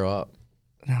you, bro. Grow up.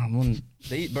 No, I'm on.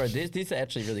 Bro, these are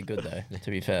actually really good, though,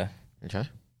 to be fair. Okay.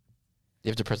 You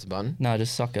have to press the button. No,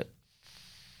 just suck it.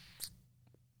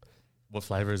 What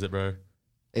flavor is it, bro?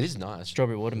 It is nice.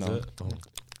 Strawberry Is watermelon. it? Oh.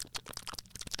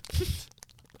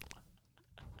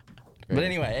 But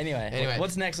anyway, Anyway.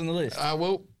 what's next on the list?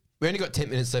 Well, we only got 10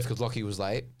 minutes left because Lockie was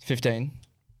late. 15,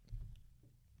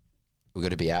 We've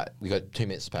got to be out. We got 2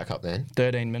 minutes to pack up then.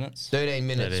 13 minutes. 13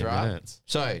 minutes, 13 right? minutes.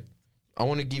 So, I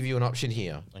want to give you an option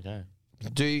here. Okay.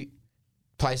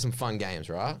 Play some fun games,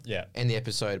 right? Yeah. End the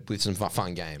episode with some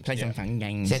fun games. Play some fun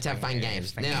games. Let's have fun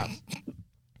games. Now,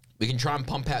 we can try and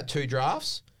pump out 2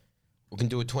 drafts. We can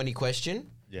do a 20 question.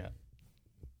 Yeah.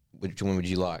 Which one would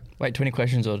you like? Wait, 20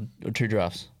 questions or 2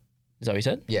 drafts? Is that what you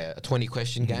said? Yeah, a 20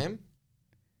 question game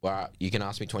where you can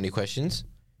ask me 20 questions,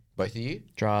 both of you.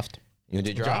 Draft. You want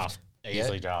to do draft?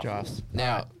 Easily draft. Drafts.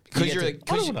 Now, You because get you're, to-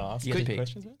 I don't want to ask You get any to pick.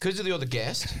 questions, man.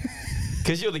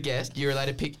 you're the guest, you're allowed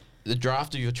to pick the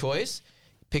draft of your choice.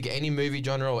 Pick any movie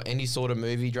genre or any sort of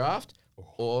movie draft,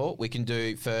 or we can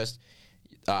do first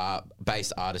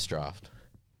base artist draft.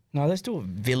 No, let's do a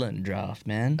villain draft,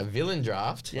 man. A villain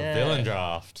draft. Yeah. Villain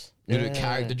draft. You do a Yeah.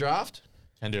 character draft.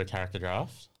 Can do a character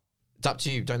draft. It's up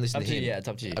to you. Don't listen Up to to him. you, yeah, it's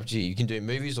up to you. Up to you. You can do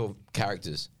movies or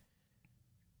characters.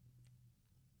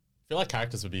 I feel like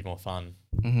characters would be more fun.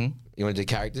 Mm-hmm. You want to do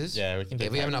characters? Yeah, we can do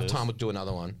If we have enough characters. time, we'll do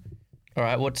another one. All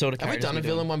right, what sort of Have we characters done a are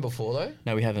doing? villain one before though?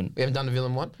 No, we haven't. We haven't done a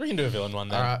villain one. We can do a villain one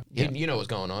then. All right. Yeah. You know what's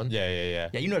going on. Yeah.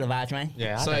 Yeah, you know the vibes, man.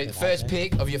 Yeah. I So know that, first man.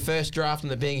 pick of your first draft on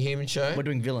the Being Human show We're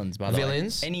doing villains, by the way.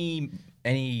 Villains? Any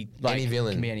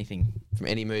villain. Can be anything. from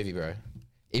any movie, bro.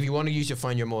 If you want to use your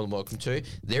phone, you're more than welcome to.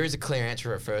 There is a clear answer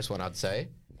for a first one, I'd say.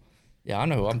 Yeah, I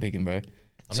know who I'm picking, bro.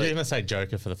 I'm going to say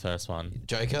Joker for the first one.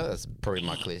 Joker, that's probably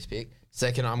my clearest pick.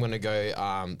 Second, I'm going to go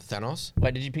Thanos.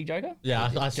 Wait, did you pick Joker?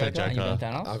 Yeah, I said And you Joker. going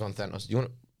Thanos? I've gone Thanos. You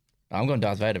want I'm going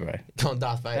Darth Vader, bro. to go on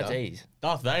Darth Vader? That's easy.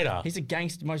 Darth Vader. He's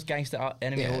the most gangster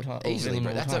enemy of all time. easily,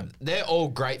 bro. All time. They're all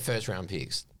great first round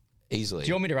picks. Easily. Do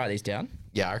you want me to write these down?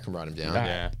 Yeah, I can write them down. Right.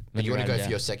 Yeah. And you want to go Write for 'em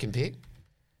your second pick?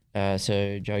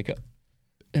 So Joker.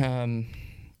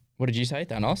 What did you say?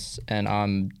 Thanos. And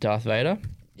I'm Darth Vader.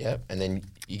 Yep. And then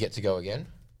you get to go again.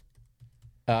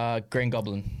 Green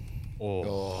Goblin. Oh,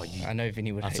 Oh, you I know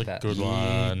Vinny would that's hate a that. good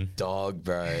one. dog,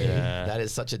 bro. Yeah. That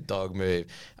is such a dog move.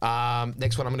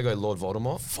 Next one, I'm going to go Lord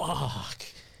Voldemort. Fuck.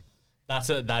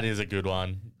 That is a good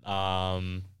one.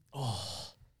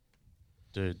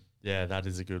 Dude, yeah, that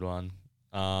is a good one.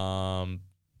 Mine's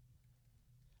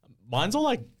all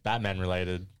like Batman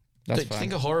related. That's fine.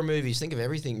 Think of horror movies. Think of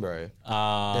everything, bro.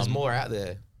 There's more out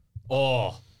there.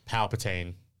 Oh,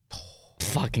 Palpatine.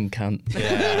 Fucking cunt.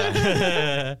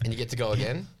 Yeah. And you get to go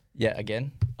again. Yeah,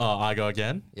 again. Oh, I go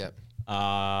again. Yep.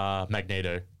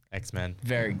 Magneto, X-Men.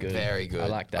 Very good. Very good. I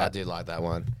like I that. do like that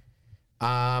one.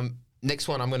 Next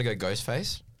one, I'm going to go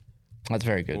Ghostface. That's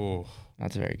very good. Ooh.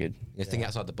 That's very good. You think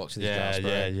outside the box of these Yeah,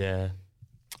 drafts,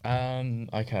 bro.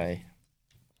 yeah. Okay.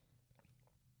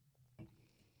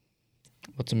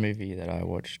 What's a movie that I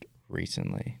watched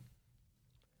recently?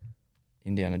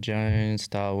 Indiana Jones,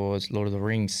 Star Wars, Lord of the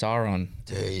Rings, Sauron.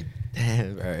 Dude,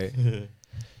 damn, bro.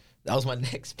 That was my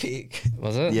next pick.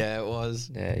 Was it? Yeah, it was.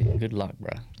 Yeah, good luck,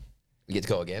 bro. You get to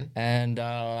go again. And,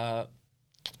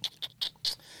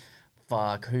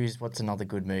 what's another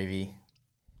good movie?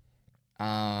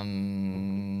 I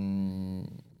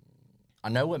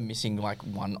know we're missing like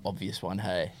one obvious one,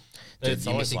 hey. Dude, It's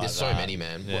you're always missing. like There's so that. many,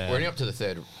 man. Yeah. We're only up to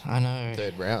the I know.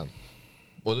 third round.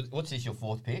 Well, what's this? Your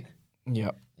fourth pick?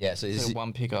 Yep. Yeah. So this So is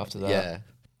one pick after that. yeah.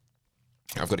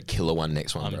 I've got a killer one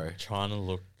next one, I'm bro. trying to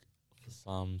look for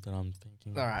some that I'm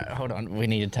thinking. All right, hold on. We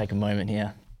need to take a moment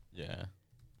here. Yeah.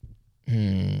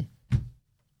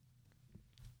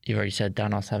 You've already said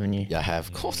Thanos, haven't you? Yeah, I have.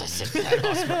 Of course I said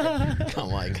Thanos, bro.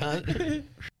 Come on, cunt.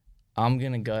 I'm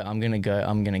gonna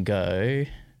go.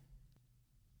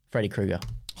 Freddy Krueger.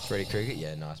 Freddy Krueger?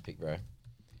 Yeah, nice pick, bro.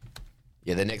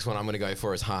 Yeah, the next one I'm going to go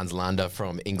for is Hans Landa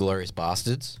from Inglourious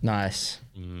Bastards. Nice.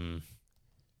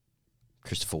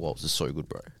 Christopher Waltz is so good,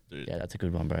 bro. Dude, Yeah, that's a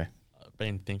good one, bro. I've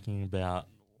been thinking about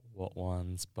what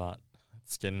ones, but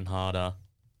it's getting harder.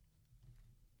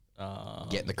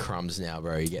 Getting the crumbs now,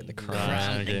 bro. You're getting the crumbs.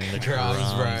 I'm getting the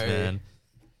Crumbs, bro. man.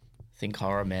 Think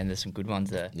horror, man. There's some good ones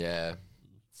there. Yeah.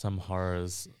 Some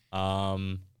horrors.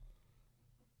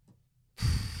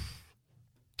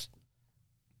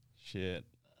 Shit.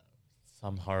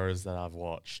 Some horrors that I've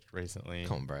watched recently.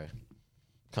 Come on, bro.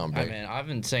 Come on, bro. I mean, I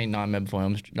haven't seen Nightmare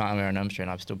on Elm Street,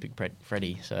 and I've still picked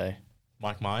Freddy, so.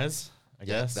 Mike Myers, I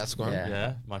Yeah, guess. that's one. Yeah.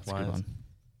 Yeah, Mike That's a good Myers. one.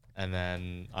 And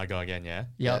then I go again, yeah?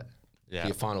 Yep. Yeah.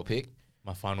 Your final pick?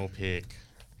 My final pick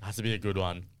has to be a good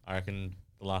one. I reckon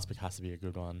the last pick has to be a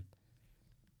good one.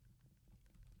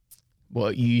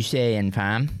 What you saying,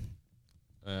 fam?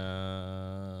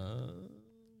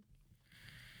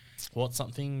 What's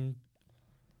something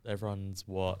everyone's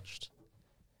watched?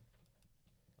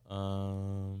 You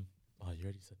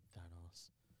already said Thanos.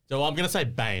 So I'm gonna say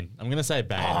Bane.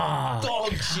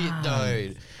 Dog shit,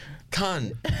 dude.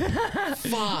 Cunt.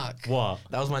 Fuck. What?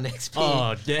 That was my next pick.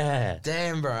 Oh yeah.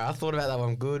 Damn, bro. I thought about that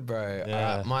one good, bro.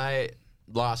 Yeah. All right, my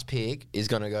last pick is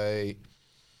going to go...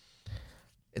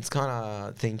 It's kind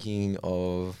of thinking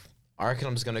of... I reckon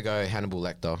I'm just going to go Hannibal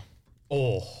Lecter.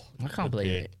 Oh, I can't good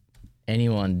believe pick.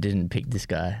 anyone didn't pick this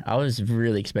guy. I was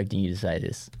really expecting you to say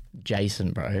this.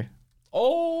 Jason, bro.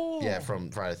 Oh. Yeah, from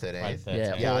Friday the 13th. Friday the 13th.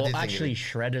 Yeah, Yeah, I well, did think actually,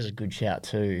 Shredder's a good shout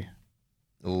too.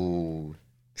 Ooh.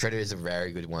 Shredder is a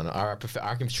very good one. I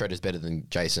reckon Shredder's better than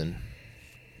Jason.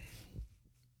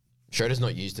 Shredder's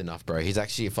not used enough, bro. He's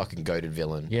actually a fucking goated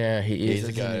villain. Yeah, he is. He's a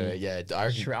isn't go. he? Yeah, I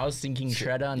reckon I was thinking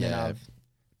Shredder, and then yeah. I've...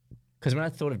 Because when I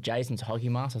thought of Jason's hockey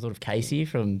mask, I thought of Casey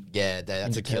from... yeah,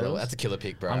 that's a killer. Turtles? That's a killer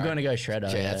pick, bro. I'm going to go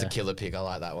Shredder. Yeah, that's a killer pick. I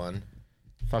like that one.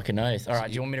 Fucking oath. All right,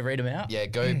 do you want me to read them out? Yeah,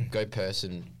 go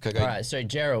person. Go. All right, so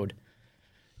Gerald,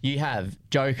 you have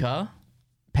Joker,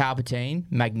 Palpatine,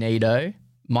 Magneto,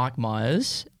 Mike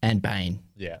Myers, and Bane.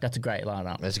 Yeah. That's a great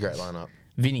lineup. That's a great lineup.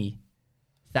 Vinny,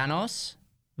 Thanos,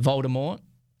 Voldemort,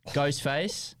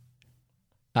 Ghostface,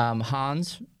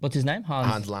 Hans, what's his name?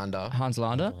 Hans Landa. Hans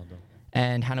Landa,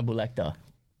 and Hannibal Lecter.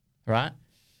 Right?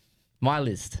 My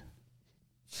list.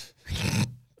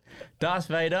 Darth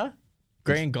Vader,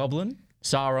 Green Goblin,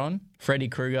 Sauron, Freddy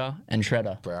Krueger, and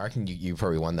Shredder. Bro, I reckon you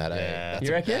probably won that. Yeah. That's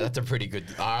You reckon? That's a pretty good.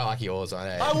 I like yours.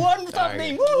 I won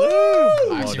something! Woo! I actually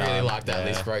Well really done. like that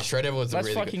list, bro. Shredder was Let's a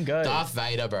really fucking good. go. Darth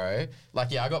Vader, bro.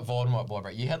 Like, yeah, I got Voldemort, boy,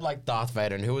 bro. You had like Darth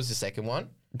Vader, and who was the second one?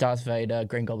 Darth Vader,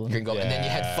 Green Goblin, Green Goblin. And then you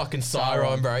had Yeah. fucking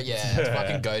Sauron, bro. Yeah, that's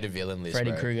fucking go to villain list,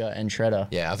 Freddy bro. Krueger, and Shredder.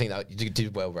 Yeah, I think that you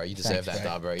did well, bro. You deserve Thanks, that,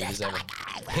 bro. dub, bro. You deserve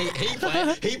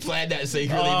it. He planned that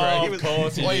secretly, Oh, bro. of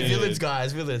course he Wait, did. villains,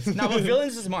 guys, villains. No, but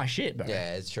villains is my shit, bro.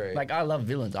 Yeah, it's true. Like, I love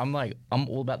villains. I'm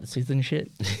all about the Sith and shit.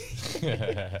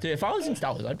 Dude, if I was in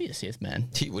Star Wars, I'd be a Sith, man.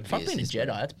 You would Fuck be a being a Sith, Jedi,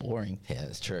 that's boring. yeah,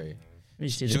 that's true. Be a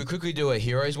Sith. Should we quickly do a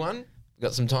heroes one?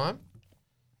 Got some time?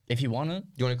 If you want it,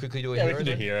 You want to quickly do a Yeah, we heroes can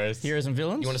do one? heroes. heroes and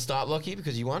villains. You want to start, Lockie,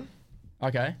 because you won?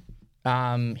 Okay.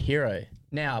 Hero.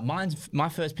 Now, my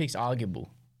first pick's arguable.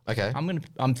 Okay.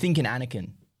 I'm thinking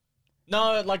Anakin.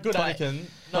 No, like good But- Anakin.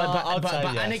 No, I'd say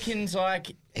but yes. Anakin's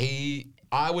like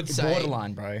I would say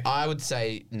borderline, bro. I would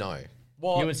say no.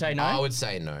 What? You would say no? I would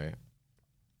say no.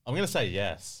 I'm gonna say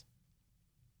yes.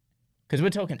 Because we're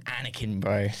talking Anakin,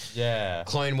 bro. Yeah.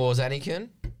 Clone Wars Anakin.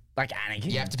 Like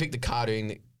Anakin. You have to pick the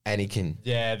cartoon Anakin.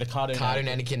 Yeah, the cartoon. Cartoon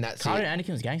Anakin. That's Cartoon it.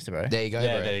 Anakin's gangster, bro. There you go,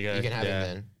 Yeah, bro. there you go. You can have Yeah.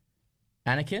 him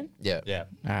then. Anakin? Yeah. Yeah.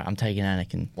 All right, I'm taking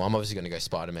Anakin. Well, I'm obviously going to go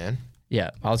Spider-Man. Yeah,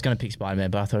 I was going to pick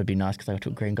Spider-Man, but I thought it'd be nice because I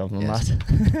took Green Goblin Yes. last.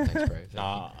 Thanks, bro.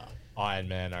 Nah, Iron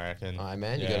Man, I reckon. Iron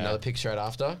Man. You Yeah. got another pick straight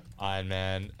after? Iron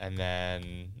Man, and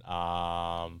then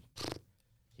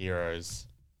heroes.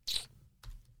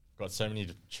 Got so many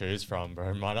to choose from, bro.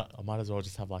 I might as well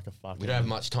just have like a fucking. We don't have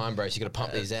much time, bro, so you got to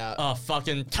pump these out. Oh,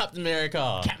 fucking Captain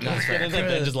America. Let's get into the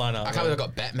America. Avengers lineup. I can't believe I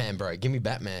got Batman, bro. Give me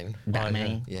Batman.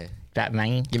 Batman. Yeah.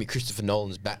 Batman. Give me Christopher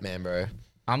Nolan's Batman, bro.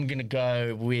 I'm going to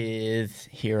go with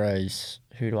heroes.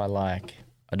 Who do I like?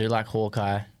 I do like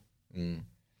Hawkeye.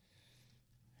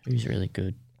 Who's really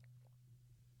good?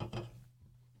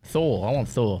 Thor. I want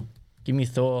Thor. Give me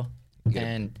Thor.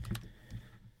 And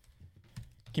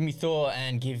give me Thor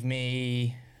and give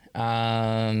me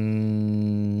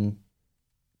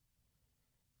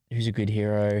who's a good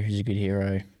hero? Who's a good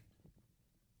hero?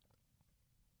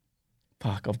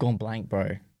 Fuck, I've gone blank, bro.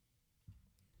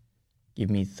 Give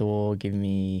me Thor. Give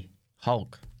me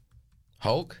Hulk.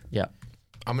 Hulk. Yeah.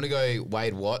 I'm gonna go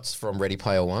Wade Watts from Ready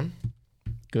Player One.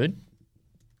 Good.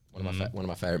 One of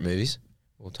my favorite movies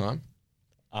of all time.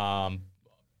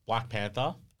 Black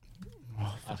Panther.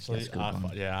 Oh, fuck, Actually, that's a good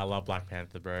one. I love Black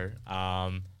Panther, bro.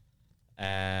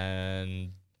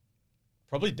 And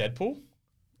probably Deadpool.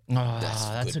 Oh,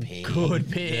 that's a pick. good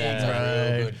pick, Yeah. bro. That's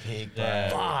a real good pick, bro. Yeah.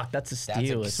 Fuck, that's a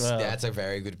steal as well. That's a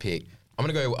very good pick. I'm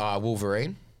gonna go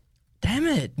Wolverine. Damn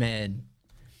it, man.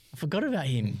 I forgot about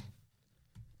him.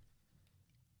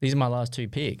 These are my last two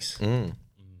picks.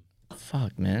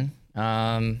 Fuck, man.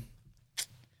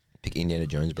 Pick Indiana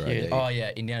Jones, bro. Yeah. Oh,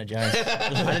 yeah, Indiana Jones.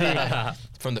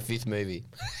 From the 5th movie.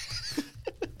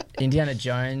 Indiana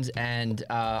Jones and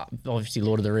obviously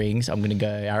Lord of the Rings. I'm going to go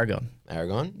Aragon.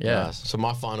 Aragon? Yeah. Nice. So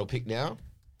my final pick now.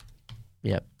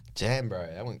 Yep. Damn, bro.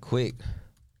 That went quick.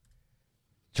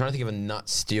 Trying to think of a nut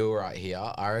steal right here.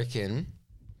 I reckon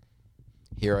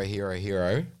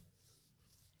hero.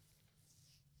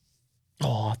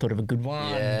 Oh, I thought of a good one.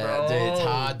 Yeah, bro. dude. It's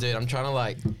hard, dude. I'm trying to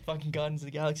like... Fucking Guardians of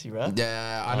the Galaxy, right?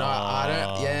 Yeah, I know. I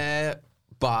don't... Yeah.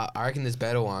 But I reckon there's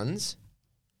better ones.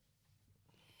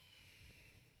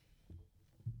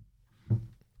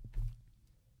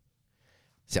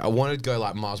 See, I wanted to go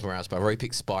like Miles Morales, but I've already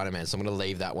picked Spider-Man, so I'm going to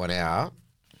leave that one out.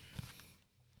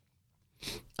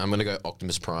 I'm going to go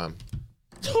Optimus Prime.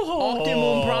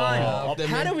 Optimum Prime.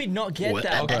 Optimum- How do we not get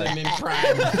that, bro? Optimus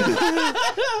Prime.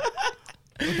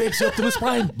 Optimus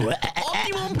Prime.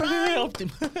 Optimum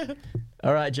Prime.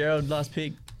 All right, Gerald, last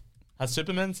pick. Has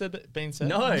Superman been said?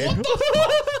 No.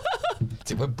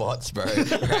 Dude, we're bots, bro. We're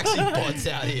actually bots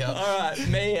out here. All right,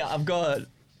 me, I've got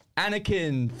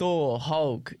Anakin, Thor,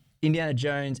 Hulk, Indiana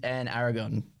Jones, and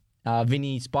Aragon.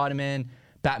 Vinny, Spider-Man,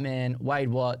 Batman, Wade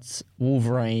Watts,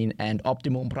 Wolverine, and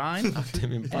Optimum Prime.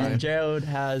 And Gerald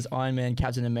has Iron Man,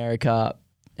 Captain America,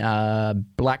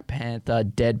 Black Panther,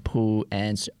 Deadpool,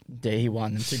 and he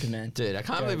won, and Superman. Dude, I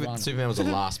can't Gerald believe won. Superman was the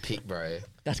last pick, bro.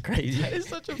 That's crazy. It's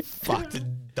such a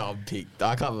fucking dumb pick.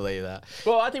 I can't believe that.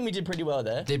 Well, I think we did pretty well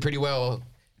there. Did pretty well.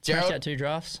 Smashed Gerald, out 2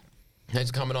 drafts.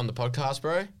 thanks for coming on the podcast,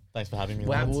 bro. Thanks for having me.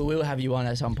 Well, lads. we'll have you on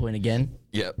at some point again.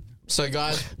 Yep. So,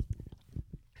 guys,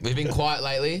 we've been quiet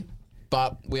lately,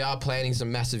 but we are planning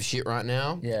some massive shit right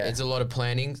now. Yeah. It's a lot of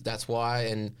planning. That's why.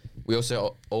 And we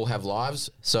also all have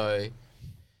lives. So,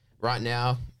 right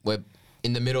now, we're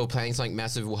in the middle of planning something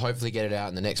massive. We'll hopefully get it out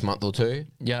in the next month or 2.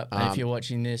 Yep. And if you're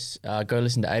watching this, go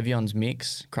listen to Avion's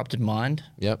mix, Corrupted Mind.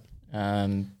 Yep.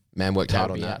 Man worked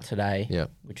hard on be that. out today.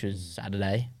 Yep. Which was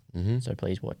Saturday. So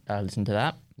please listen to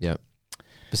that. Yep.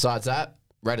 Besides that,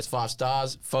 rate us 5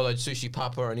 stars. Follow Sushi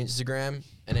Papaa on Instagram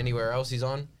and anywhere else he's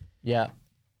on. Yeah.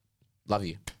 Love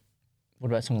you. What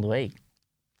about Song of the Week?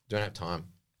 Don't have time.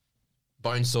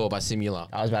 Bone Saw by Simula.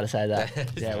 I was about to say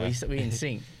that. Yeah, we in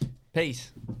sync.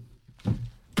 Peace.